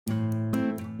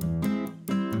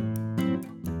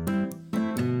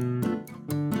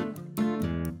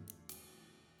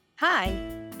Hi,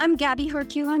 I'm Gaby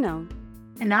Herculano.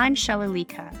 And I'm Shaila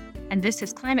Lika, and this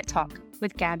is Climate Talk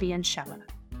with Gaby and Shaila,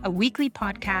 a weekly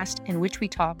podcast in which we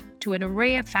talk to an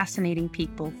array of fascinating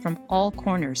people from all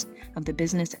corners of the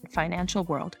business and financial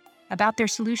world about their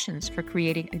solutions for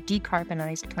creating a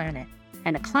decarbonized planet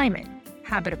and a climate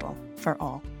habitable for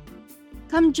all.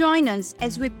 Come join us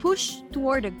as we push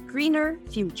toward a greener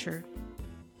future.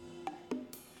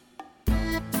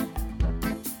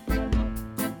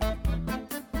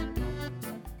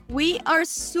 We are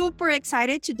super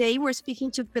excited today. We're speaking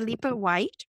to Philippa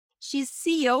White. She's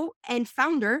CEO and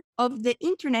founder of the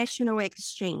International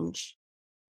Exchange.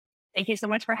 Thank you so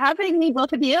much for having me,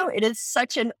 both of you. It is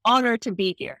such an honor to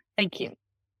be here. Thank you.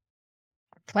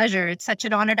 Pleasure. It's such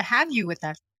an honor to have you with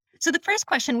us. So the first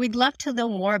question, we'd love to know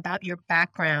more about your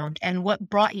background and what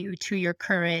brought you to your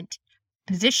current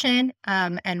position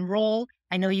and role.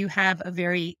 I know you have a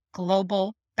very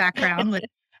global background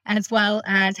as well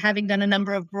as having done a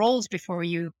number of roles before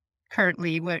you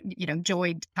currently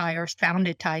joined TIE or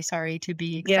founded TIE, to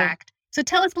be exact. Yeah. So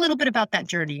tell us a little bit about that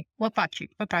journey. What brought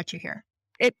you here?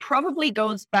 It probably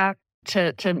goes back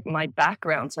to my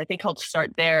background. So I think I'll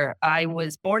start there. I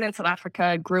was born in South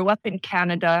Africa, grew up in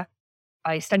Canada.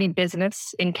 I studied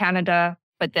business in Canada,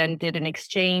 but then did an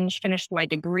exchange, finished my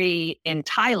degree in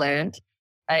Thailand,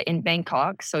 in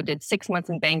Bangkok. So did 6 months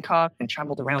in Bangkok and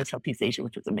traveled around Southeast Asia,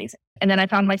 which was amazing. And then I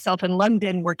found myself in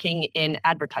London working in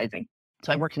advertising.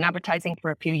 So I worked in advertising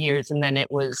for a few years. And then it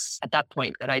was at that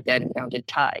point that I then founded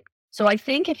TIE. So I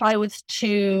think if I was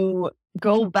to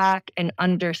go back and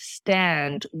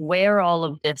understand where all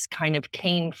of this kind of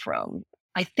came from,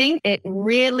 I think it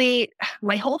really,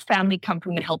 my whole family come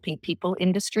from the helping people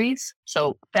industries.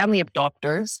 So family of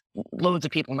doctors, loads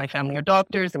of people in my family are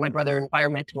doctors, and my brother,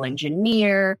 environmental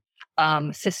engineer,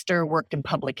 sister worked in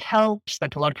public health,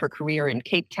 spent a lot of her career in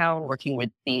Cape Town, working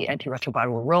with the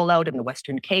antiretroviral rollout in the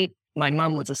Western Cape. My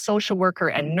mom was a social worker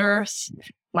and nurse.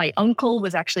 My uncle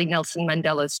was actually Nelson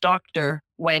Mandela's doctor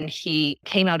when he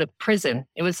came out of prison.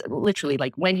 It was literally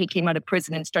like when he came out of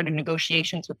prison and started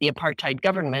negotiations with the apartheid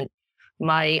government.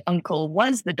 My uncle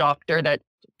was the doctor that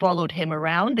followed him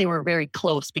around. They were very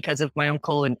close because of my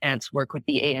uncle and aunt's work with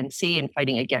the ANC and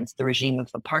fighting against the regime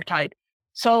of apartheid.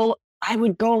 So I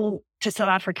would go to South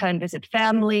Africa and visit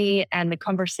family, and the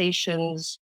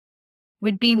conversations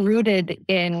would be rooted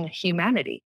in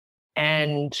humanity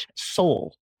and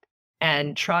soul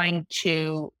and trying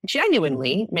to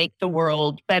genuinely make the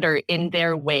world better in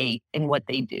their way in what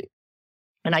they do.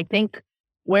 And I think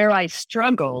where I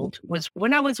struggled was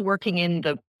when I was working in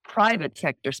the private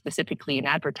sector, specifically in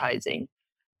advertising,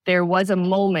 there was a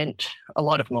moment, a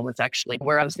lot of moments actually,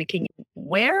 where I was thinking,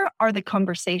 where are the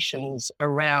conversations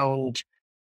around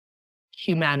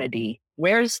humanity?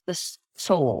 Where's the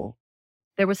soul?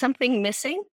 There was something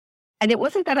missing. And it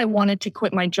wasn't that I wanted to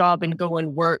quit my job and go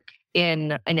and work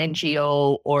in an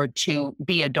NGO or to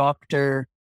be a doctor.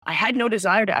 I had no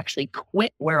desire to actually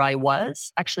quit where I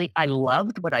was. Actually, I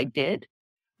loved what I did.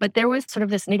 But there was sort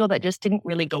of this niggle that just didn't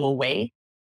really go away.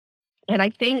 And I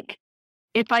think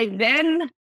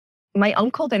my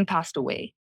uncle then passed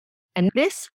away. And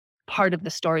this part of the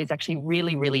story is actually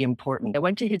really, really important. I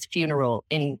went to his funeral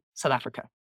in South Africa,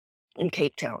 in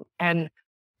Cape Town. And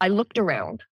I looked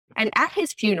around. And at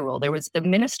his funeral, there was the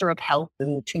Minister of Health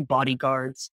and the 2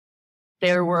 bodyguards.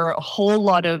 There were a whole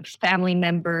lot of family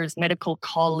members, medical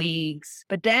colleagues.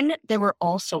 But then there were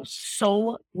also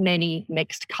so many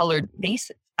mixed colored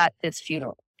faces at this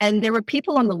funeral. And there were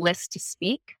people on the list to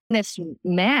speak. This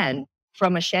man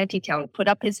from a shanty town put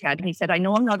up his hand and he said, I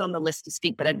know I'm not on the list to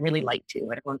speak, but I'd really like to.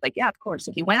 And everyone's like, yeah, of course.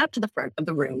 So he went up to the front of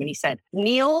the room and he said,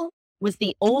 Neil was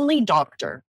the only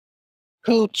doctor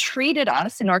who treated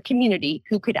us in our community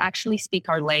who could actually speak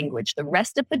our language. The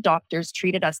rest of the doctors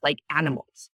treated us like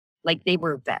animals, like they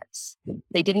were vets.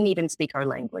 They didn't even speak our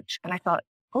language. And I thought,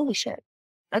 holy shit,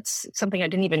 that's something I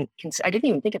didn't even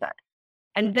think of that.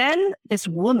 And then this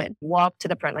woman walked to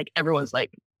the front, like everyone's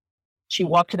like, she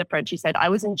walked to the front. She said, I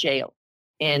was in jail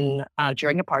during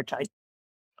apartheid.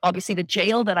 Obviously, the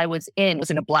jail that I was in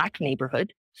was in a Black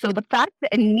neighborhood. So the fact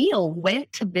that Neil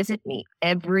went to visit me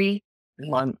every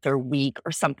month or week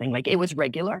or something, like it was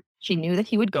regular. She knew that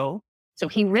he would go. So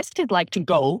he risked his life to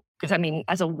go. Because I mean,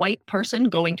 as a white person,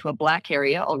 going to a Black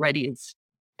area already is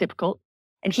difficult.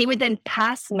 And he would then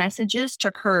pass messages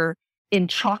to her in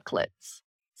chocolates,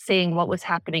 saying what was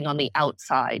happening on the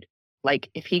outside.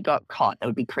 Like if he got caught, that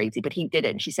would be crazy, but he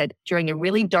didn't. She said, during a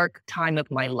really dark time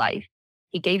of my life,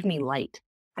 he gave me light.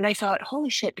 And I thought, holy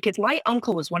shit, because my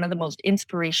uncle was one of the most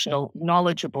inspirational,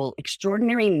 knowledgeable,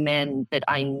 extraordinary men that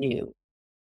I knew.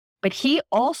 But he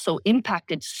also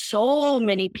impacted so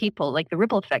many people. Like the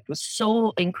ripple effect was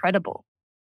so incredible.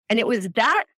 And it was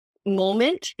that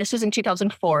moment, this was in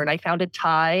 2004, and I founded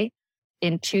Thai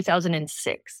in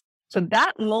 2006. So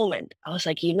that moment, I was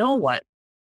like, you know what?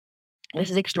 This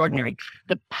is extraordinary.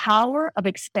 The power of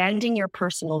expanding your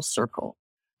personal circle,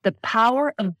 the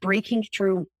power of breaking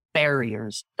through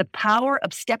barriers, the power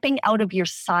of stepping out of your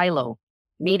silo,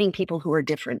 meeting people who are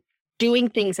different, doing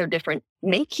things that are different,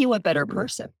 make you a better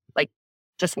person, like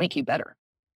just make you better,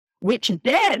 which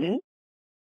then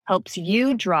helps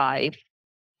you drive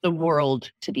the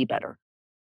world to be better,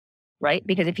 right?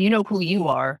 Because if you know who you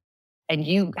are and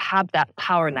you have that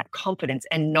power and that confidence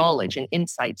and knowledge and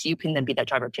insights, you can then be that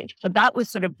driver of change. So that was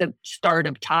sort of the start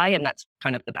of Thai, and that's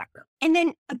kind of the background. And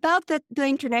then about the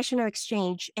international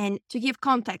exchange, and to give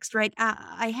context, right?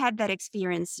 I had that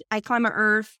experience. I Climate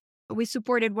Earth, we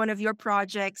supported one of your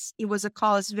projects. It was a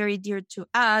cause very dear to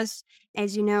us.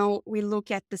 As you know, we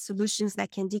look at the solutions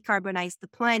that can decarbonize the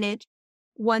planet.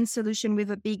 One solution with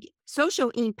a big social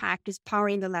impact is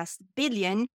powering the last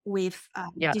billion with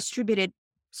distributed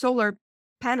solar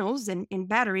panels and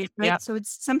batteries, right? Yeah. So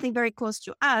it's something very close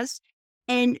to us.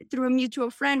 And through a mutual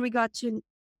friend, we got to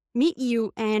meet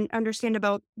you and understand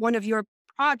about one of your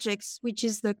projects, which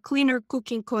is the Cleaner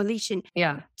Cooking Coalition.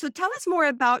 Yeah. So tell us more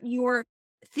about your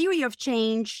theory of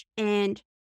change and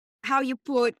how you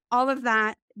put all of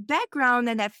that background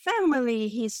and that family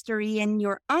history and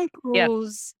your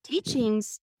uncle's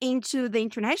teachings into the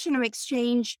international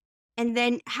exchange. And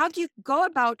then how do you go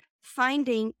about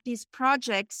finding these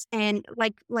projects and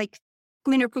like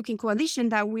Cleaner Cooking Coalition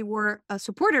that we were a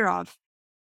supporter of?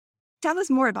 Tell us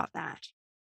more about that.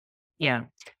 Yeah.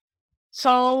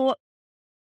 So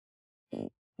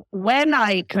when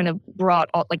I kind of brought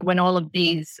when all of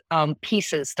these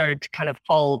pieces started to kind of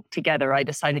fall together, I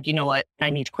decided, you know what,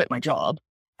 I need to quit my job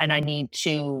and I need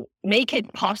to make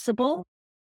it possible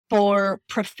for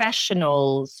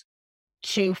professionals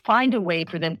to find a way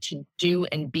for them to do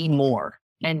and be more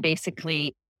and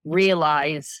basically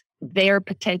realize their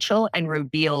potential and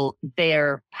reveal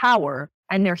their power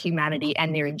and their humanity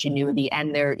and their ingenuity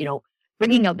and their,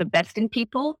 bringing out the best in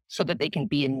people so that they can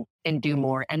be and do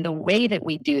more. And the way that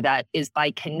we do that is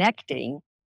by connecting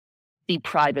the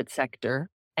private sector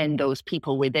and those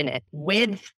people within it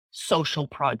with social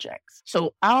projects.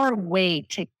 So our way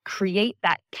to create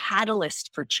that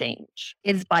catalyst for change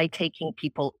is by taking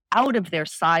people out of their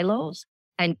silos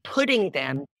and putting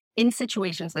them in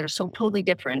situations that are so totally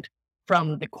different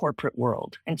from the corporate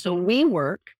world. And so we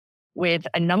work with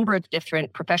a number of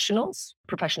different professionals,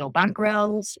 professional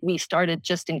backgrounds. We started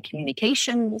just in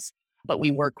communications, but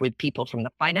we work with people from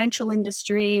the financial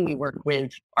industry. We work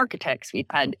with architects. We've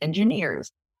had engineers.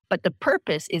 But the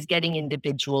purpose is getting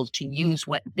individuals to use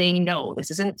what they know.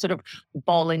 This isn't sort of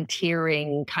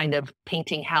volunteering, kind of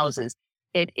painting houses.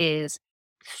 It is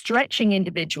stretching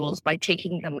individuals by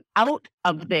taking them out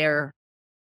of their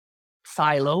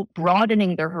silo,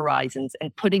 broadening their horizons,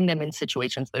 and putting them in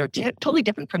situations that are totally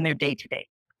different from their day-to-day.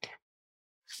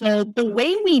 So the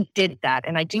way we did that,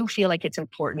 and I do feel like it's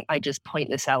important I just point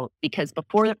this out, because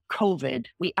before COVID,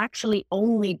 we actually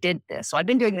only did this. So I've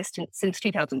been doing this since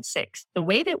 2006. The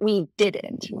way that we did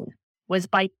it was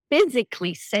by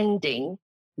physically sending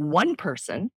one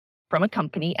person from a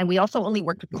company, and we also only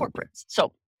worked with corporates.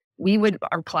 So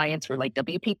our clients were like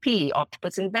WPP,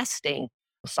 Octopus Investing,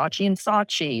 Saatchi &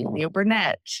 Saatchi, Leo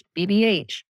Burnett,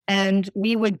 BBH. And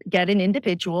we would get an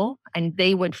individual and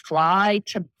they would fly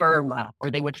to Burma,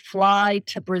 or they would fly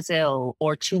to Brazil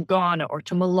or to Ghana or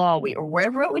to Malawi or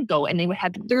wherever it would go. And they would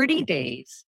have 30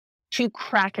 days to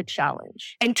crack a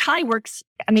challenge. And Thai works,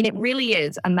 it really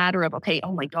is a matter of, okay,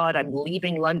 oh my God, I'm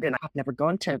leaving London. I've never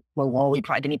gone to Malawi.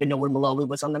 I didn't even know where Malawi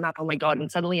was on the map. Oh my God. And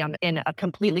suddenly I'm in a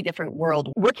completely different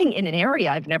world, working in an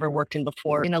area I've never worked in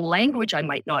before, in a language I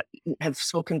might not have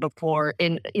spoken before,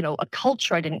 in, a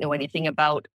culture I didn't know anything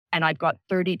about. And I've got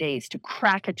 30 days to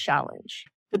crack a challenge.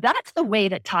 So that's the way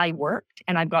that Thai worked.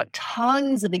 And I've got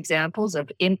tons of examples of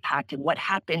impact and what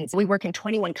happens. We work in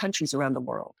 21 countries around the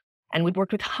world. And we've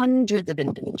worked with hundreds of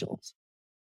individuals.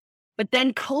 But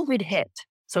then COVID hit.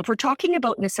 So if we're talking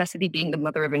about necessity being the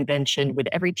mother of invention, with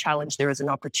every challenge there is an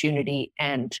opportunity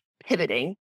and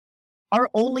pivoting, our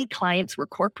only clients were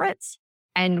corporates.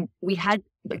 And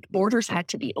borders had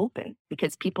to be open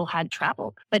because people had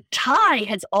travel. But Thai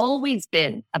has always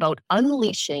been about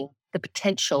unleashing the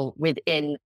potential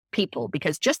within people.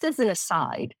 Because just as an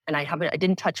aside, and I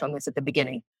didn't touch on this at the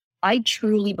beginning, I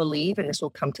truly believe, and this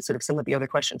will come to sort of some of the other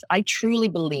questions, I truly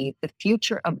believe the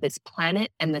future of this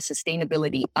planet and the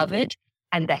sustainability of it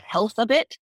and the health of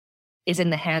it is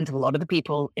in the hands of a lot of the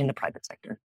people in the private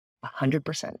sector,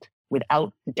 100%.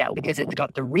 without doubt, because it's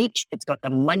got the reach, it's got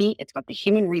the money, it's got the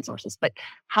human resources. But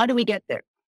how do we get there?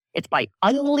 It's by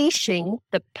unleashing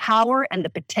the power and the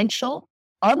potential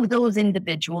of those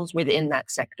individuals within that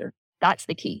sector. That's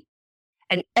the key.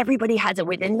 And everybody has it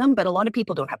within them, but a lot of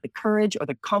people don't have the courage or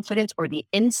the confidence or the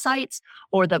insights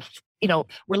or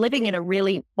we're living in a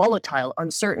really volatile,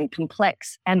 uncertain,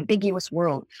 complex, ambiguous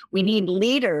world. We need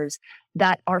leaders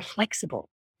that are flexible,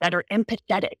 that are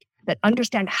empathetic, that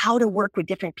understand how to work with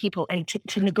different people and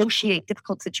to negotiate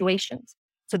difficult situations.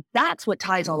 So that's what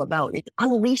TIE is all about. It's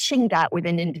unleashing that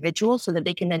within individuals so that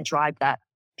they can then drive that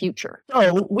future.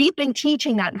 So we've been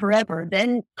teaching that forever.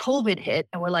 Then COVID hit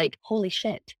and we're like, holy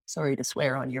shit, sorry to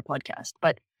swear on your podcast,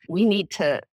 but we need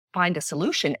to find a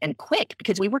solution and quick,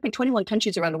 because we work in 21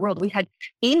 countries around the world. We had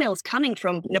emails coming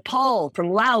from Nepal,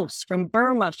 from Laos, from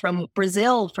Burma, from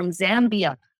Brazil, from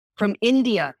Zambia, from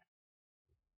India.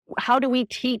 How do we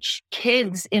teach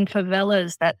kids in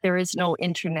favelas that there is no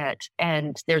internet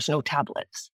and there's no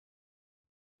tablets?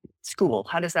 School,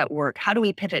 how does that work? How do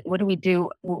we pivot? What do we do?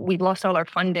 We've lost all our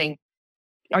funding.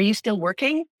 Are you still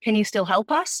working? Can you still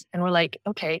help us? And we're like,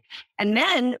 okay. And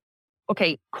then,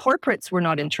 corporates were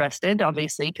not interested,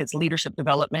 obviously, because leadership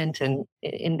development and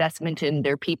investment in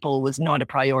their people was not a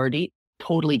priority.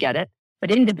 Totally get it. But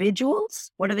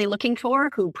individuals, what are they looking for?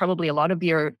 Who probably a lot of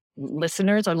your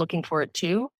listeners are looking for it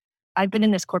too. I've been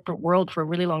in this corporate world for a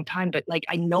really long time, but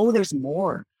I know there's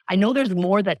more. I know there's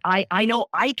more that I know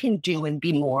I can do and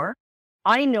be more.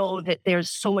 I know that there's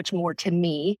so much more to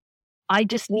me. I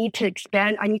just need to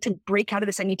expand. I need to break out of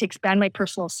this. I need to expand my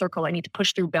personal circle. I need to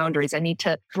push through boundaries. I need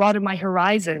to broaden my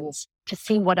horizons to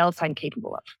see what else I'm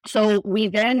capable of. So we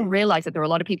then realized that there were a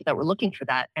lot of people that were looking for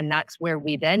that. And that's where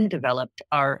we then developed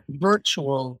our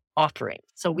virtual offering.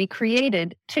 So we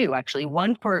created two, actually,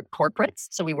 one for corporates.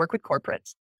 So we work with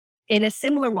corporates. In a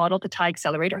similar model to TIE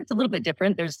Accelerator, it's a little bit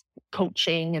different. There's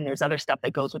coaching and there's other stuff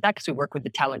that goes with that because we work with the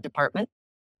talent department.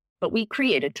 But we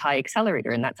created TIE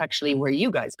Accelerator, and that's actually where you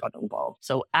guys got involved.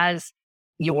 So as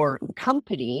your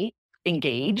company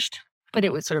engaged, but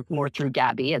it was sort of more through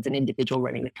Gaby as an individual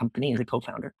running the company as a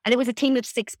co-founder. And it was a team of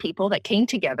 6 people that came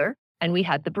together, and we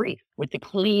had the brief with the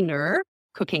Cleaner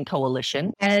Cooking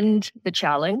Coalition. And the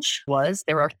challenge was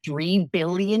there are 3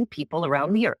 billion people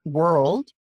around the world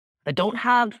that don't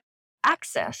have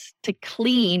access to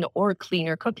clean or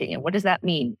cleaner cooking. And what does that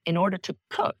mean? In order to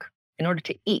cook, in order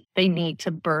to eat, they need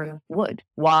to burn wood.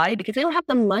 Why? Because they don't have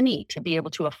the money to be able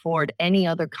to afford any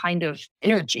other kind of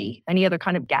energy, any other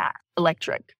kind of gas,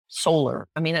 electric, solar.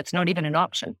 I mean, that's not even an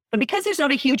option. But because there's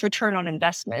not a huge return on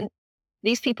investment,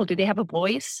 these people, do they have a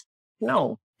voice?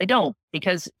 No, they don't,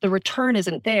 because the return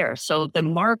isn't there. So the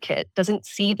market doesn't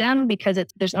see them because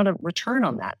there's not a return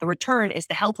on that. The return is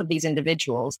the health of these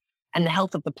individuals and the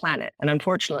health of the planet. And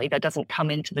unfortunately, that doesn't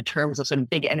come into the terms of sort of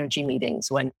big energy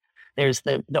meetings when there's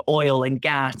the oil and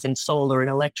gas and solar and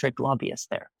electric lobbyists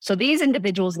there. So these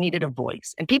individuals needed a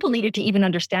voice, and people needed to even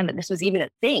understand that this was even a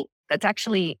thing that's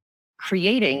actually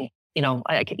creating,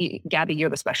 Gaby, you're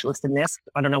the specialist in this.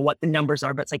 I don't know what the numbers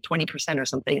are, but it's like 20% or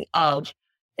something of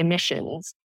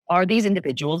emissions are these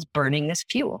individuals burning this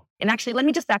fuel. And actually, let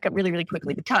me just back up really, really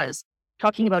quickly, because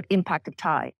talking about impact of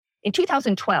TIE, in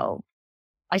 2012,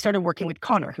 I started working with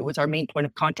Connor, who was our main point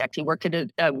of contact. He worked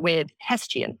with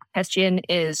Hestian. Hestian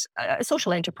is a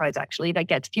social enterprise, actually, that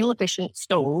gets fuel-efficient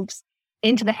stoves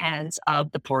into the hands of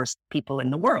the poorest people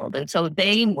in the world. And so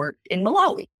they worked in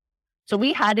Malawi. So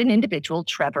we had an individual,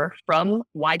 Trevor, from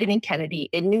Wieden & Kennedy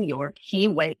in New York. He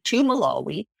went to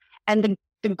Malawi, and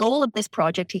the goal of this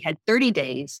project, he had 30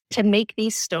 days to make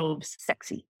these stoves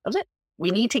sexy. That was it. We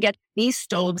need to get these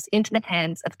stoves into the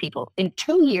hands of people. In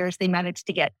 2 years, they managed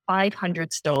to get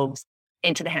 500 stoves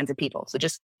into the hands of people. So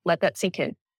just let that sink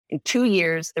in. In 2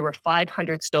 years, there were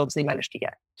 500 stoves they managed to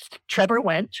get. Trevor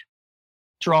went,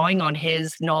 drawing on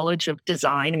his knowledge of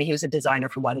design. I mean, he was a designer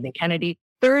for Wieden & Kennedy.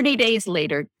 30 days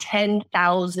later,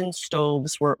 10,000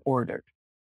 stoves were ordered.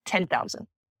 10,000.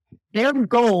 Their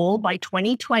goal by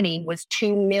 2020 was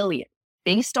 2 million.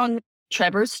 Based on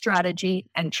Trevor's strategy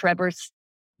and Trevor's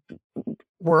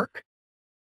work,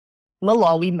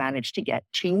 Malawi managed to get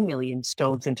 2 million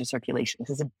stoves into circulation. This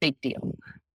is a big deal.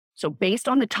 So based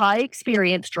on the TIE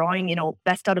experience, drawing,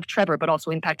 best out of Trevor, but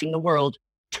also impacting the world,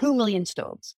 2 million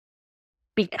stoves.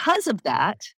 Because of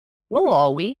that,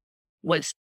 Malawi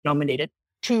was nominated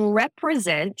to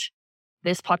represent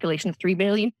this population of 3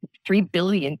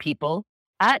 billion people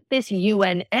at this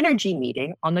UN energy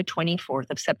meeting on the 24th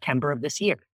of September of this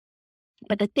year.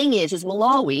 But the thing is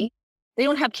Malawi, they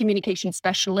don't have communication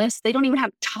specialists. They don't even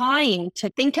have time to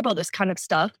think about this kind of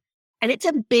stuff. And it's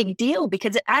a big deal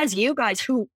because as you guys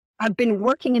who have been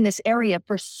working in this area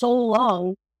for so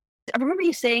long, I remember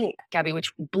you saying, Gabby,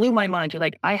 which blew my mind. You're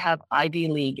like, I have Ivy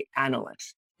League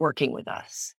analysts working with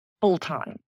us full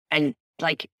time. And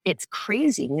like, it's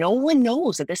crazy. No one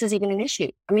knows that this is even an issue.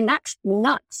 I mean, that's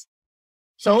nuts.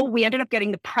 So we ended up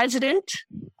getting the president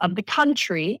of the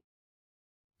country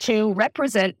to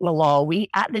represent Malawi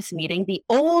at this meeting, the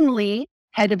only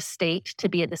head of state to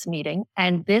be at this meeting.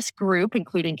 And this group,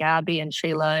 including Gaby and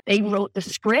Shaila, they wrote the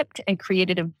script and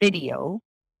created a video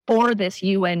for this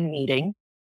UN meeting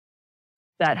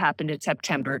that happened in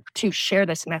September to share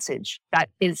this message that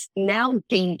is now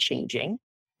game-changing.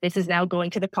 This is now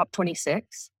going to the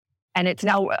COP26. And it's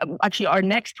now actually our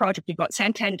next project. We've got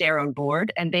Santander on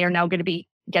board, and they are now going to be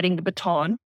getting the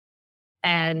baton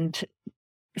and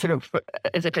sort of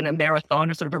as if in a marathon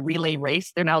or sort of a relay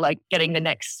race. They're now like getting the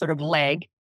next sort of leg,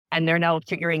 and they're now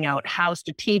figuring out how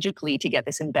strategically to get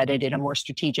this embedded in a more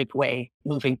strategic way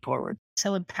moving forward.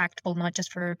 So impactful, not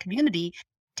just for a community,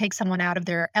 take someone out of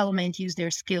their element, use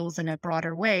their skills in a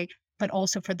broader way, but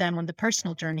also for them on the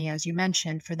personal journey, as you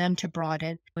mentioned, for them to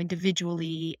broaden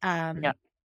individually,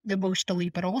 emotionally,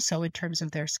 but also in terms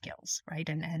of their skills, right?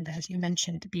 And as you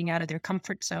mentioned, being out of their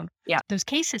comfort zone. Yeah. Those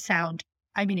cases sound,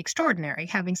 I mean, extraordinary,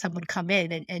 having someone come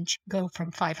in and go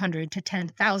from 500 to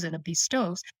 10,000 of these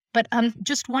stoves. But I'm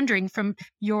just wondering, from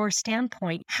your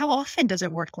standpoint, how often does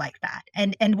it work like that?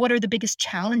 And what are the biggest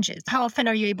challenges? How often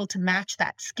are you able to match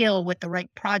that skill with the right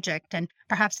project? And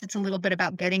perhaps it's a little bit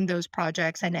about getting those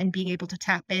projects and being able to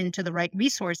tap into the right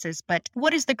resources. But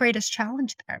what is the greatest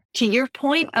challenge there? To your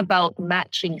point about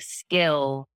matching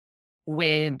skill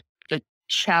with the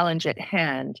challenge at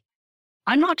hand,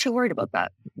 I'm not too worried about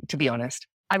that, to be honest.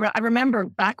 I remember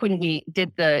back when we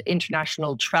did the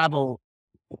international travel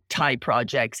tie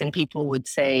projects, and people would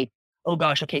say, oh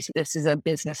gosh, okay, so this is a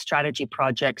business strategy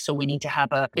project, so we need to have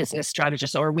a business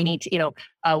strategist, or we need to,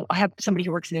 I have somebody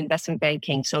who works in investment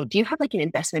banking, so do you have like an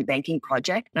investment banking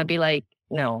project? And I'd be like,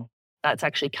 no, that's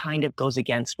actually kind of goes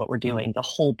against what we're doing. The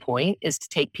whole point is to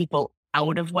take people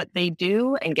out of what they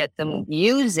do and get them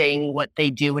using what they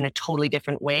do in a totally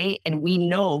different way. And we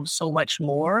know so much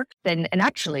more and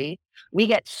actually we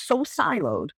get so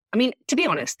siloed. I mean, to be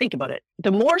honest, think about it.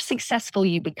 The more successful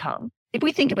you become, if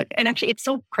we think about it, and actually it's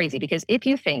so crazy because if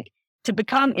you think to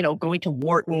become, going to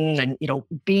Wharton and,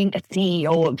 being a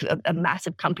CEO of a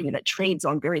massive company that trades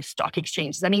on various stock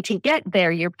exchanges, I mean, to get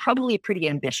there, you're probably a pretty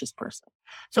ambitious person.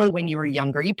 So when you were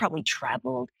younger, you probably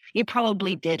traveled, you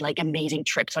probably did like amazing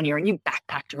trips on your own, you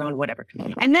backpacked around, whatever.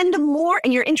 And then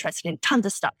and you're interested in tons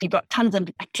of stuff, you've got tons of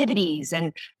activities.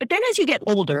 But then as you get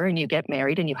older and you get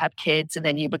married and you have kids and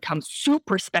then you become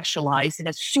super specialized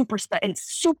and super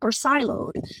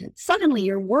siloed, suddenly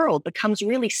your world becomes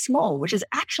really small, which is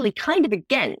actually kind of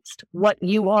against what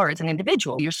you are as an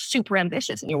individual. You're super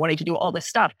ambitious and you're wanting to do all this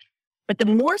stuff. But the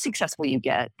more successful you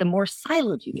get, the more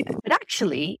siloed you get. But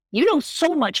actually, you know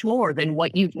so much more than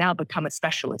what you've now become a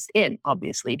specialist in,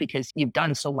 obviously, because you've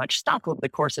done so much stuff over the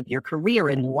course of your career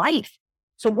and life.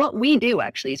 So what we do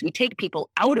actually is we take people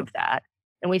out of that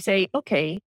and we say,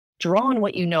 okay, draw on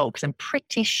what you know, because I'm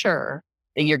pretty sure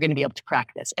that you're going to be able to crack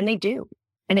this. And they do.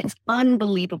 And it's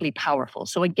unbelievably powerful.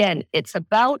 So again, it's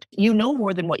about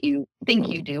more than what you think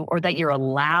you do or that you're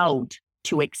allowed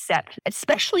to accept,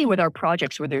 especially with our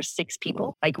projects where there's 6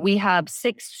 people. Like we have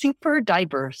 6 super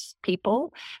diverse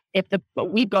people.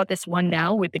 We've got this one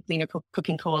now with the Cleaner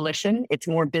Cooking Coalition. It's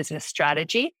more business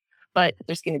strategy, but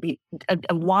there's going to be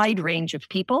a wide range of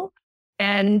people.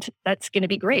 And that's going to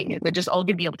be great. They're just all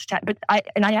going to be able to tap. But I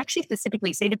actually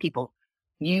specifically say to people,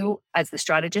 you as the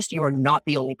strategist, you are not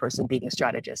the only person being a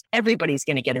strategist. Everybody's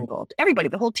going to get involved.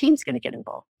 The whole team's going to get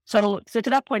involved. So to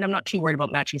that point, I'm not too worried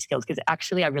about matching skills because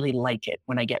actually I really like it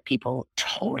when I get people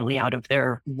totally out of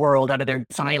their world, out of their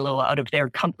silo, out of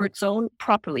their comfort zone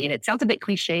properly. And it sounds a bit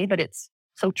cliche, but it's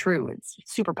so true. It's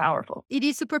super powerful. It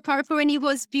is super powerful. And it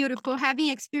was beautiful having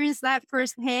experienced that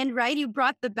firsthand, right? You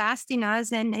brought the best in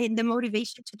us and the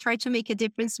motivation to try to make a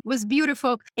difference was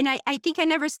beautiful. And I think I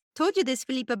never told you this,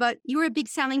 Philippa, but you were a big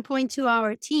selling point to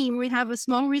our team. We have a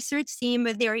small research team,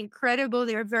 but they're incredible.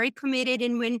 They're very committed.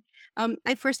 And when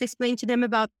I first explained to them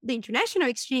about the international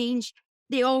exchange,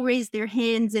 they all raised their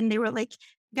hands and they were like,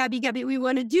 Gaby, we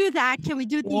want to do that. Can we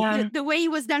do the way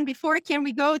it was done before? Can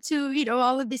we go to,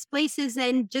 all of these places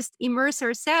and just immerse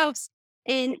ourselves?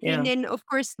 And then, of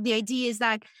course, the idea is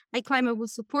that iClimate will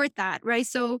support that, right?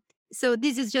 So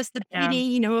this is just the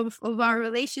beginning, of our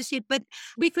relationship. But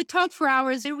we could talk for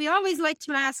hours. And we always like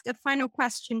to ask a final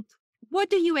question. What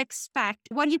do you expect?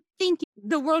 What do you think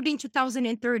the world in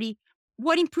 2030?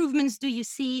 What improvements do you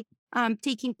see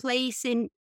taking place? And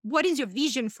what is your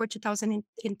vision for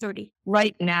 2030?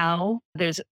 Right now,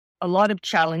 there's a lot of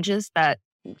challenges that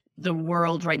the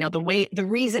world right now, the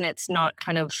reason it's not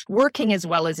kind of working as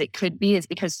well as it could be is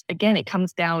because, again, it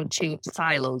comes down to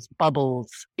silos,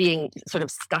 bubbles, being sort of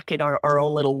stuck in our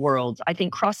own little worlds. I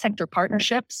think cross-sector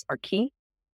partnerships are key.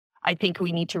 I think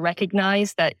we need to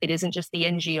recognize that it isn't just the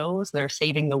NGOs that are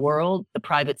saving the world. The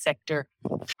private sector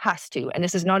has to. And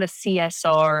this is not a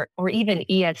CSR or even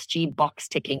ESG box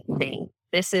ticking thing.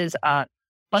 This is a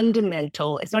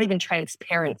fundamental, it's not even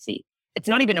transparency. It's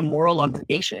not even a moral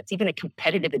obligation. It's even a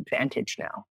competitive advantage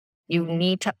now. You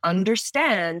need to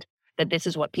understand that this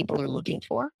is what people are looking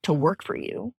for to work for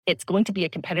you. It's going to be a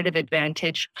competitive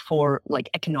advantage for like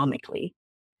economically,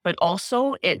 but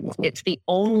also it's the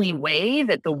only way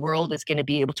that the world is going to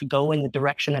be able to go in the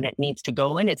direction that it needs to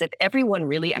go in is if everyone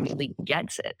really actually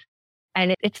gets it.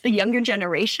 And it's the younger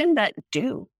generation that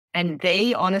do. And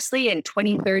they honestly in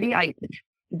 2030,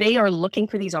 they are looking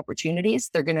for these opportunities.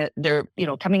 They're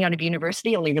coming out of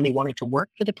university only really wanting to work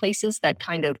for the places that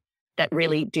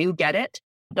really do get it.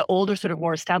 The older, sort of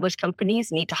more established companies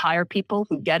need to hire people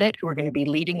who get it, who are going to be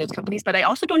leading those companies. But I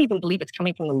also don't even believe it's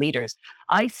coming from the leaders.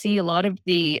 I see a lot of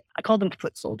I call them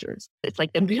foot soldiers. It's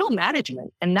like the middle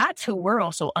management. And that's who we're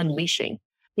also unleashing.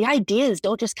 The ideas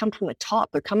don't just come from the top,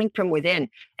 they're coming from within.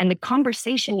 And the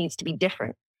conversation needs to be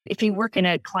different. If you work in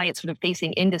a client sort of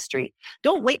facing industry,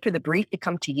 don't wait for the brief to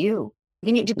come to you.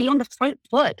 You need to be on the front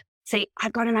foot. Say,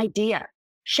 I've got an idea.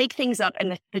 Shake things up.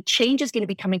 And the change is going to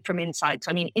be coming from inside.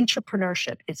 So, I mean,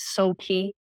 entrepreneurship is so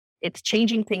key. It's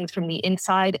changing things from the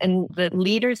inside. And the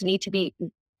leaders need to be,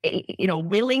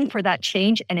 willing for that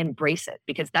change and embrace it,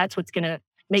 because that's what's going to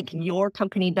make your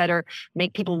company better,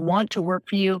 make people want to work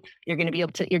for you. You're going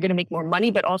to make more money,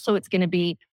 but also it's going to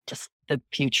be just the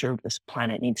future of this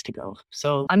planet needs to go.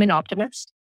 So I'm an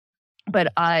optimist,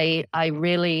 but I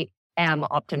really am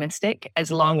optimistic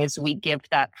as long as we give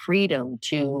that freedom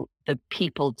to the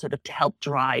people to help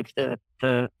drive the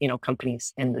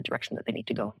companies in the direction that they need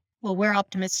to go. Well, we're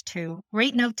optimists too.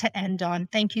 Great note to end on.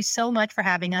 Thank you so much for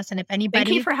having us. And if anybody...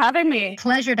 Thank you for having me.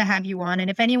 Pleasure to have you on. And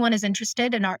if anyone is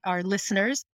interested in our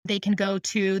listeners, they can go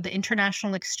to the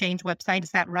International Exchange website.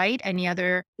 Is that right? Any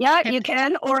other... Yeah, you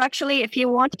can. Or actually, if you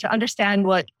want to understand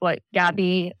what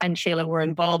Gaby and Shaila were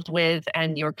involved with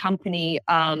and your company,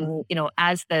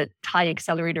 as the Thai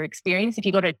Accelerator experience, if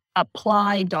you go to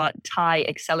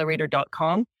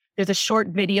apply.thaiaccelerator.com, there's a short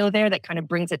video there that kind of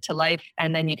brings it to life.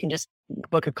 And then you can just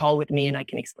book a call with me and I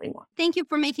can explain more. Thank you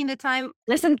for making the time.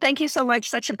 Listen, thank you so much.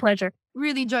 Such a pleasure.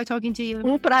 Really enjoy talking to you.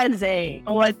 Um prazer.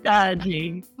 Boa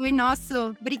tarde. Foi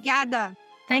nosso. Obrigada.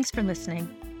 Thanks for listening.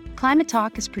 Climate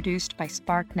Talk is produced by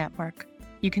Spark Network.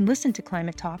 You can listen to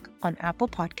Climate Talk on Apple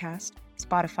Podcasts,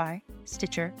 Spotify,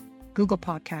 Stitcher, Google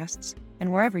Podcasts,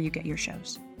 and wherever you get your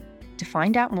shows. To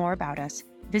find out more about us,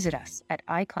 visit us at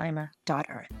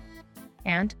iclima.earth.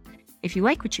 And if you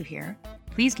like what you hear,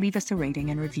 please leave us a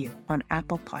rating and review on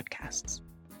Apple Podcasts.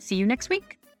 See you next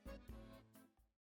week.